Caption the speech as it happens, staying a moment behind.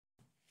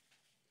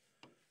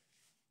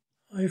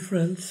Hi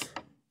friends,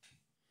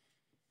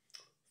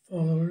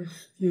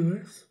 followers,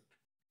 viewers.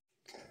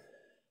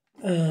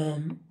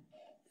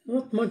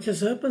 Not much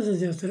has happened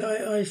since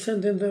yesterday. I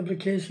sent in the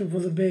application for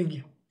the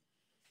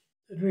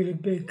really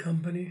big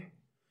company.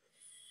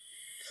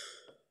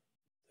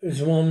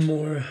 There's one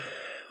more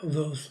of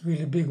those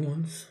really big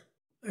ones.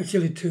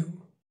 Actually two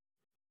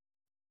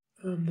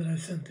that I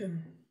sent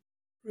in.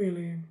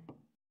 Really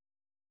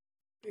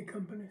big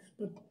companies.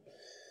 But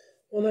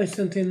one I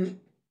sent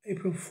in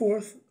April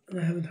 4th and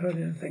I haven't heard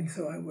anything,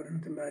 so I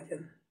wouldn't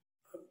imagine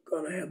I've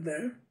gone ahead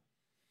there.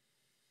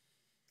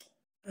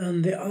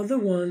 And the other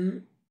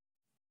one,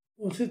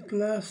 was it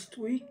last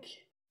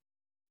week?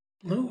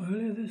 No,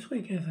 earlier this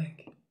week, I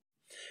think.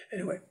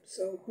 Anyway,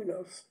 so who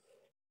knows?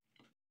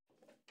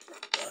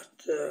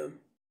 But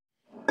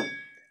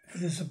if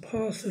there's a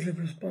positive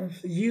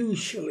response,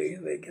 usually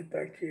they get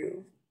back to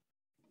you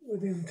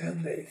within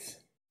 10 days.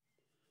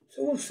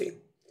 So we'll see.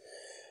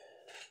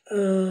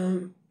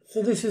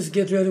 So this is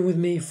Get Ready With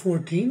Me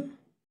 14.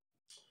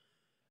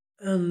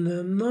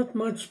 And not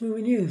much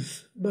movie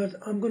news, but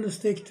I'm going to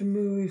stick to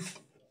movies,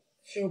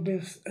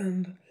 showbiz,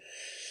 and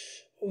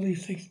all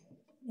these things.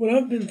 What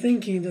I've been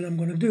thinking that I'm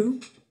going to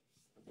do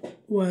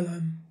while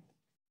I'm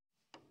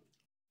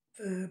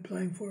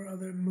applying for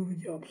other movie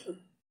jobs and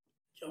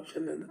jobs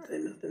in the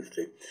entertainment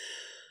industry,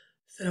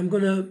 is that I'm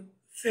going to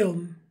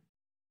film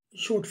a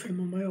short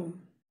film on my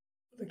own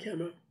with a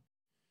camera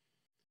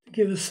to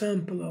give a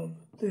sample of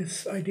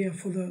this idea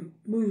for the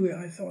movie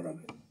I thought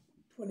of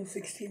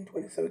 2016,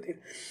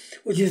 2017,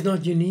 which is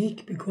not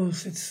unique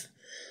because it's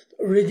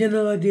the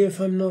original idea,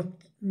 if I'm not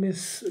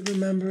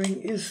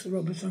misremembering, is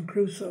Robinson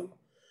Crusoe,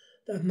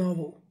 that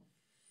novel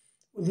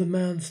with the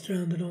man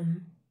stranded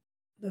on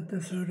that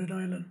deserted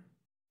island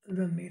and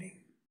then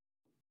meeting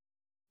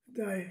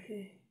the guy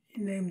he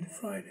named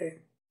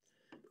Friday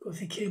because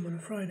he came on a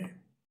Friday.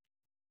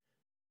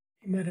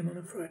 He met him on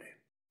a Friday.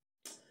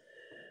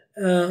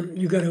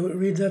 You got to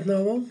read that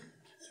novel.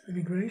 It's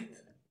really great.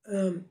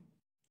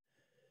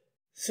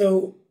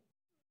 So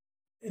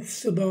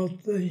it's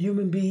about the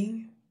human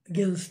being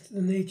against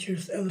the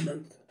nature's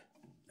elements: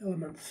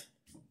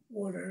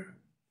 water,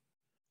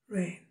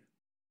 rain,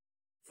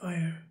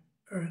 fire,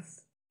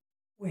 earth,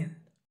 wind,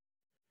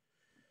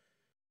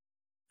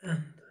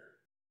 and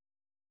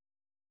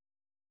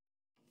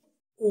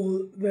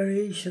all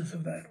variations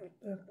of that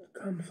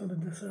comes on a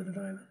deserted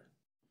island.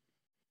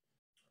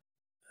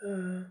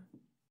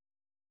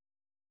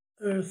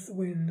 Earth,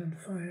 wind, and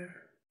fire.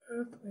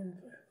 Earth, wind,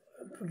 fire.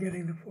 I'm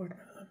forgetting the fourth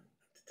now.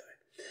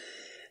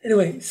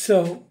 Anyway,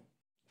 so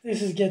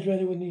this is Get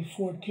Ready With Me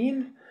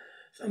 14.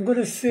 So I'm going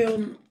to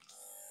film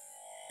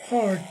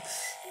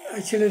parts,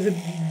 actually the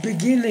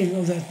beginning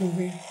of that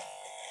movie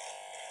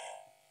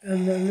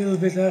and a little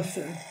bit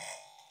after.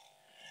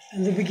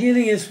 And the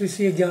beginning is we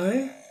see a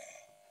guy,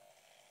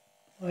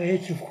 my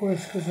age of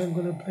course because I'm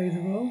going to play the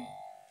role.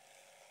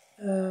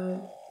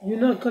 You're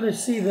not going to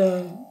see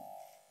the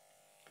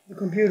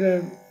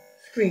computer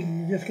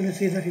screen, you're just going to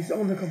see that he's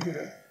on the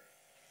computer.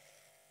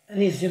 And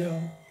he's,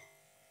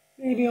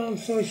 maybe on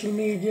social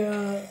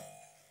media,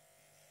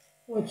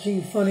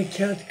 watching funny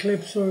cat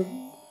clips or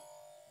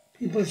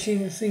people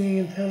singing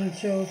in talent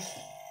shows.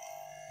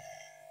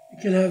 You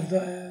can have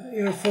the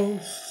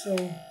earphones, so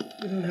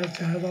you don't have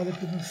to have other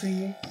people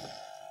singing.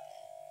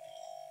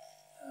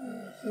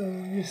 So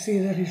you see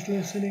that he's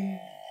listening,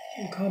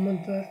 you can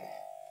comment that.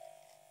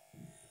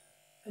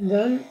 And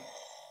then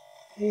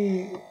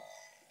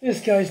this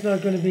guy's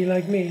not going to be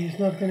like me. He's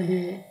not going to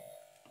be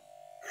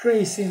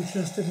crazy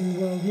interested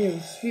in world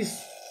news. He's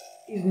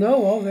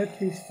know of it.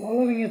 He's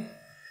following it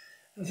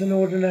as an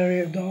ordinary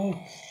adult,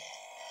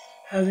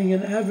 having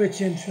an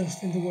average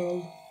interest in the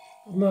world,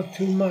 but not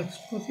too much,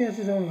 because he has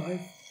his own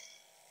life.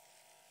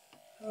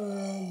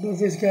 But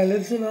this guy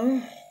lives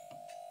alone,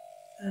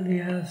 and he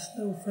has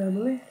no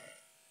family.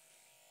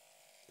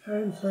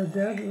 Parents are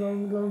dead,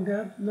 long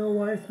dead. No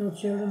wife, no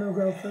children, no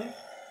girlfriend.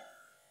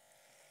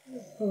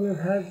 Probably have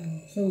had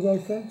some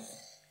girlfriends,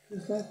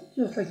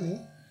 just like me.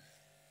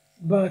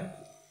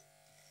 But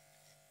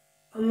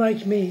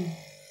unlike me,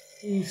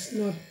 he's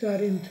not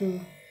that into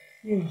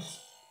news.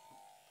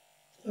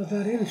 Not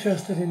that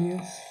interested in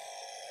news.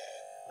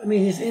 I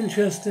mean, he's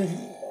interested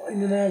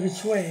in an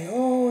average way.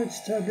 Oh,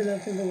 it's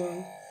turbulent in the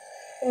world.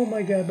 Oh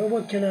my God, but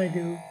what can I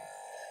do?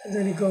 And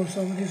then he goes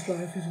on with his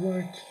life, his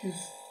work, his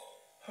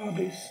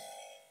hobbies.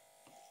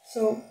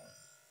 So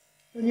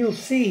when you'll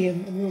see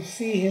him,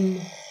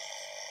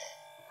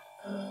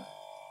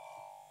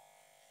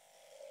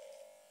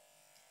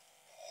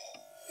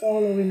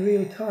 follow in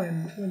real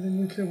time when the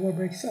nuclear war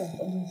breaks out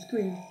on the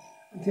screen,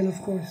 until of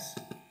course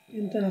the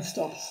internet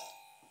stops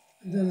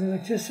and then the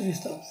electricity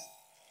stops.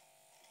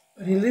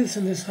 But he lives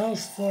in this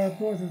house far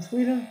up north in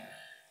Sweden,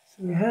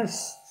 so he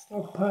has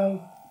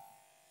stockpiled,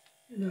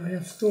 he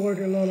has stored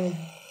a lot of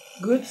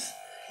goods.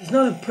 He's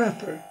not a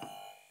prepper.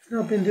 He's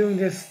not been doing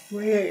this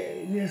for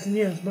years and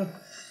years, but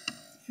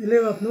if you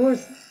live up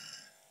north,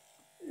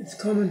 it's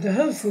common to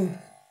have food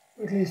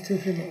for at least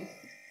 2-3 months.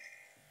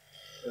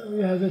 So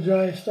you have the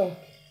dry stock,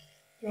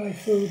 dry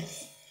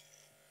foods,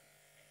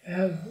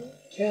 have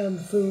canned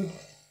food.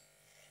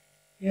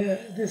 Yeah,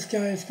 this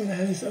guy is going to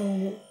have his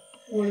own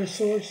water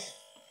source,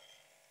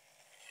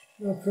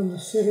 not from the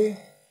city,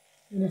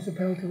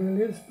 municipality where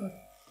he lives, but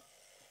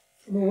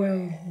from a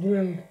well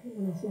drilled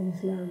on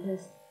his land.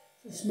 There's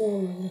a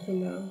small little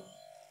land.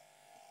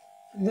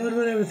 And then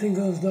when everything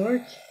goes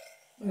dark,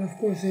 and of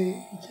course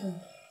he can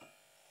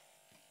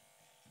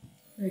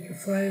make a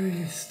fire in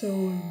his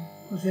stove, and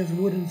of course he has a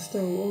wooden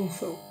stove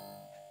also.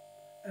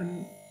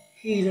 And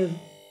the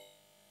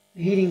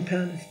heating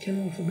pans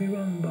can also be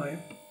run by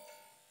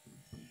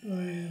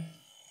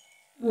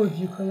wood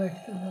you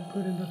collect and then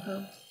put in the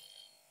pan.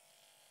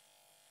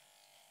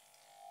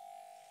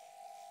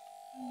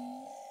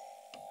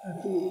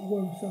 That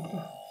warms up the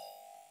house.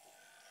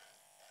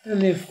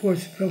 And of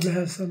course he probably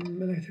has some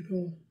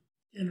electrical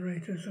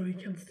generator so he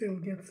can still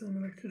get some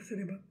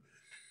electricity, but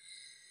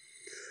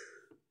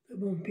there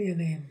won't be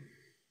any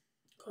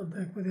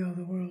contact with the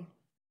other world,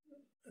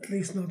 at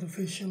least not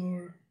official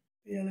or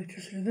the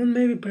electricity. Then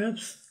maybe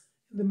perhaps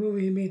in the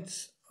movie he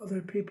meets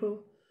other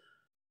people,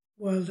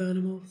 wild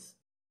animals.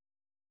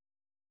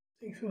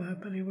 Things will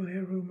happen, he will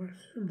hear rumors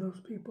from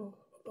those people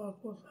about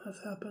what has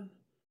happened,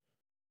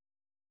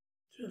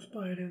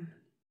 transpired in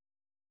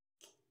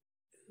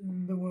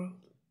the world.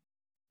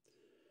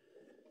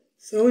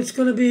 So it's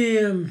going to be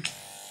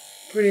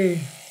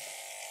pretty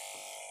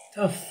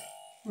tough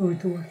movie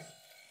to watch.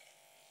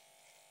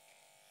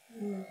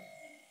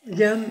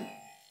 Again,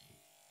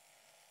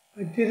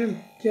 I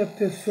didn't get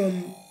this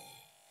from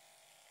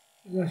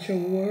the Russia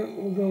war,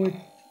 although it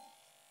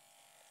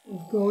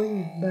was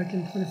going back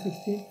in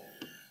 2016.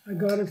 I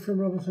got it from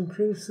Robinson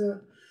Crusoe,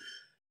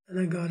 and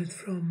I got it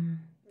from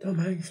Tom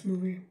Hanks'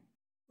 movie,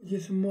 which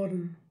is a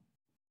modern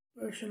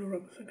version of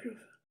Robinson Crusoe.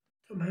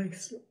 Tom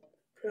Hanks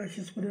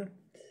crashes with a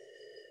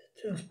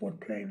transport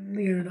plane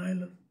near an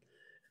island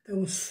that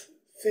was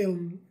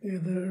filmed near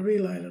the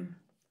real island,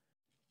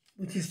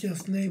 which is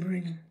just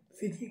neighboring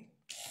Fiji.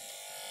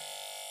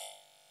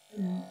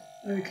 And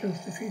very close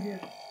to Fiji,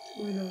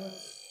 so we know that.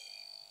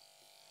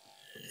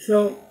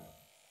 So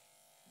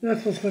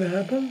that's what's going to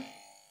happen.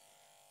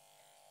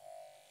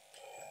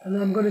 And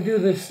I'm going to do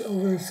this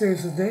over a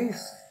series of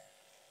days.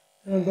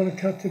 And I'm going to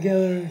cut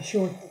together a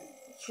short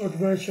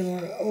version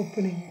or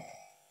opening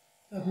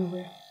that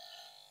movie.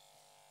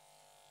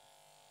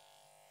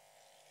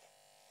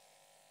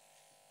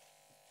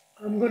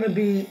 I'm going to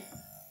be,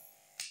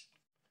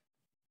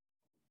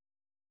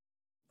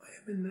 I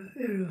am in the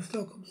area of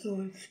Stockholm,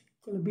 so it's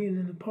going to be in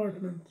an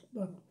apartment,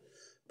 but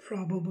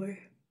probably.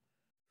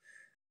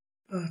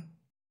 But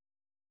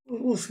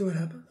we'll see what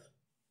happens.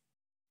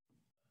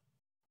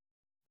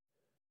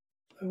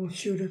 I will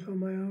shoot it on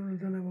my own, and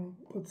then I will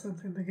put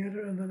something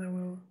together, and then I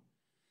will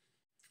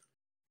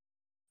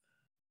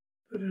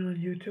put it on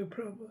YouTube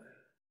probably.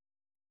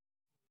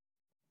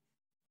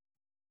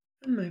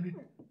 And maybe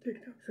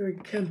TikTok, so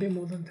it can't be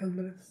more than 10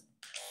 minutes.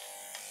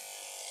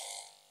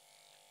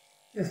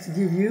 Just to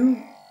give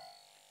you,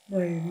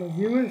 my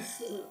viewers,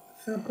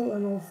 a sample,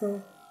 and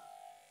also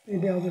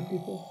maybe other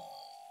people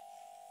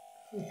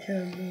who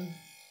can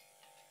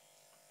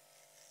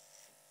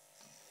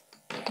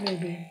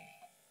maybe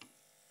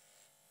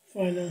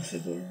finance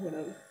it or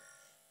whatever.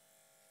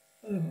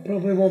 I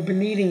probably won't be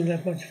needing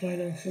that much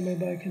finance, so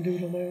maybe I can do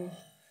it on my own.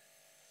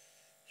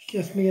 It's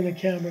just me and a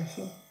camera,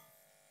 so I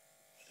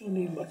don't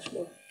need much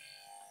more.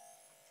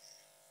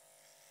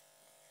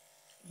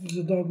 This is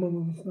a Dogma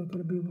movie, it's not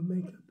going to be with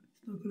makeup.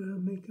 It's not going to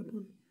have makeup on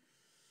it.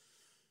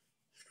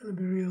 It's going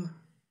to be real.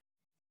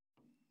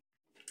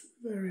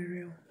 Very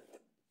real.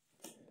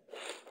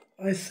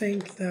 I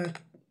think that,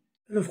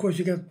 and of course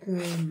you got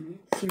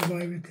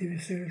Survivor TV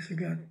series, you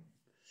got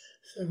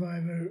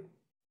Survivor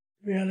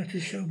reality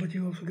show, but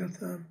you also got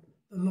the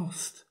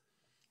Lost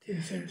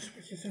TV series,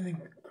 which is an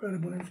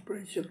incredible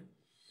inspiration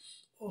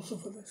also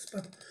for this.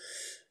 But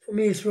for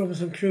me, it's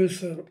Robinson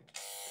Crusoe,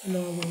 a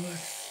novel that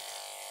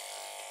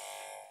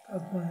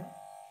my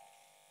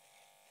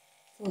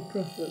thought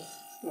process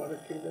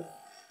started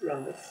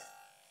around this.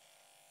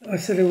 I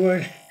said the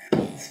word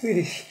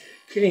Swedish,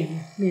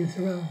 kring, means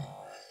around.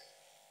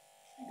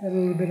 Got a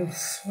little bit of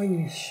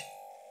swingish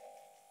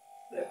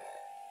there.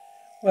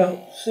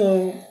 Well,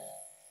 so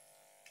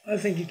I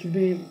think it could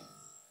be a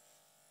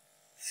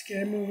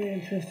scary movie,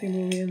 interesting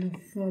movie, and a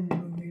fun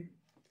movie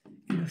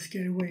in a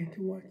scary way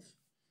to watch.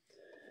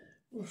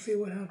 We'll see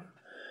what happens.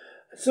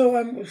 So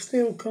I'm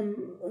still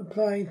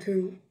applying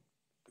to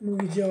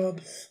movie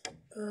jobs,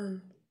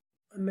 and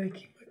I'm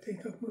making my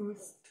TikTok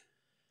movies.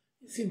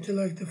 You seem to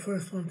like the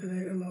first one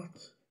today a lot.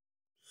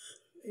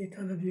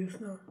 800 views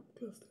now,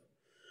 close to.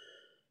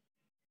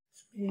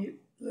 It's me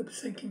lip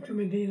syncing to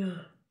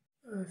Medina,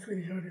 a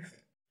Swedish artist.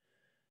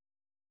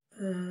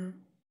 It's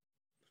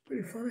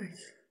pretty fun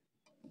actually.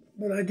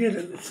 But I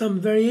did some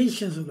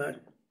variations of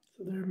that,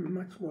 so there are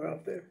much more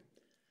out there.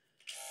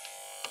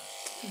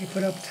 You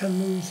put up 10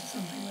 movies or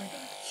something like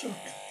that, short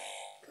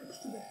clips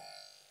today.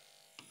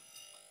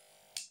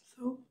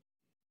 So,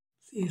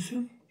 see you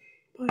soon.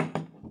 Bye.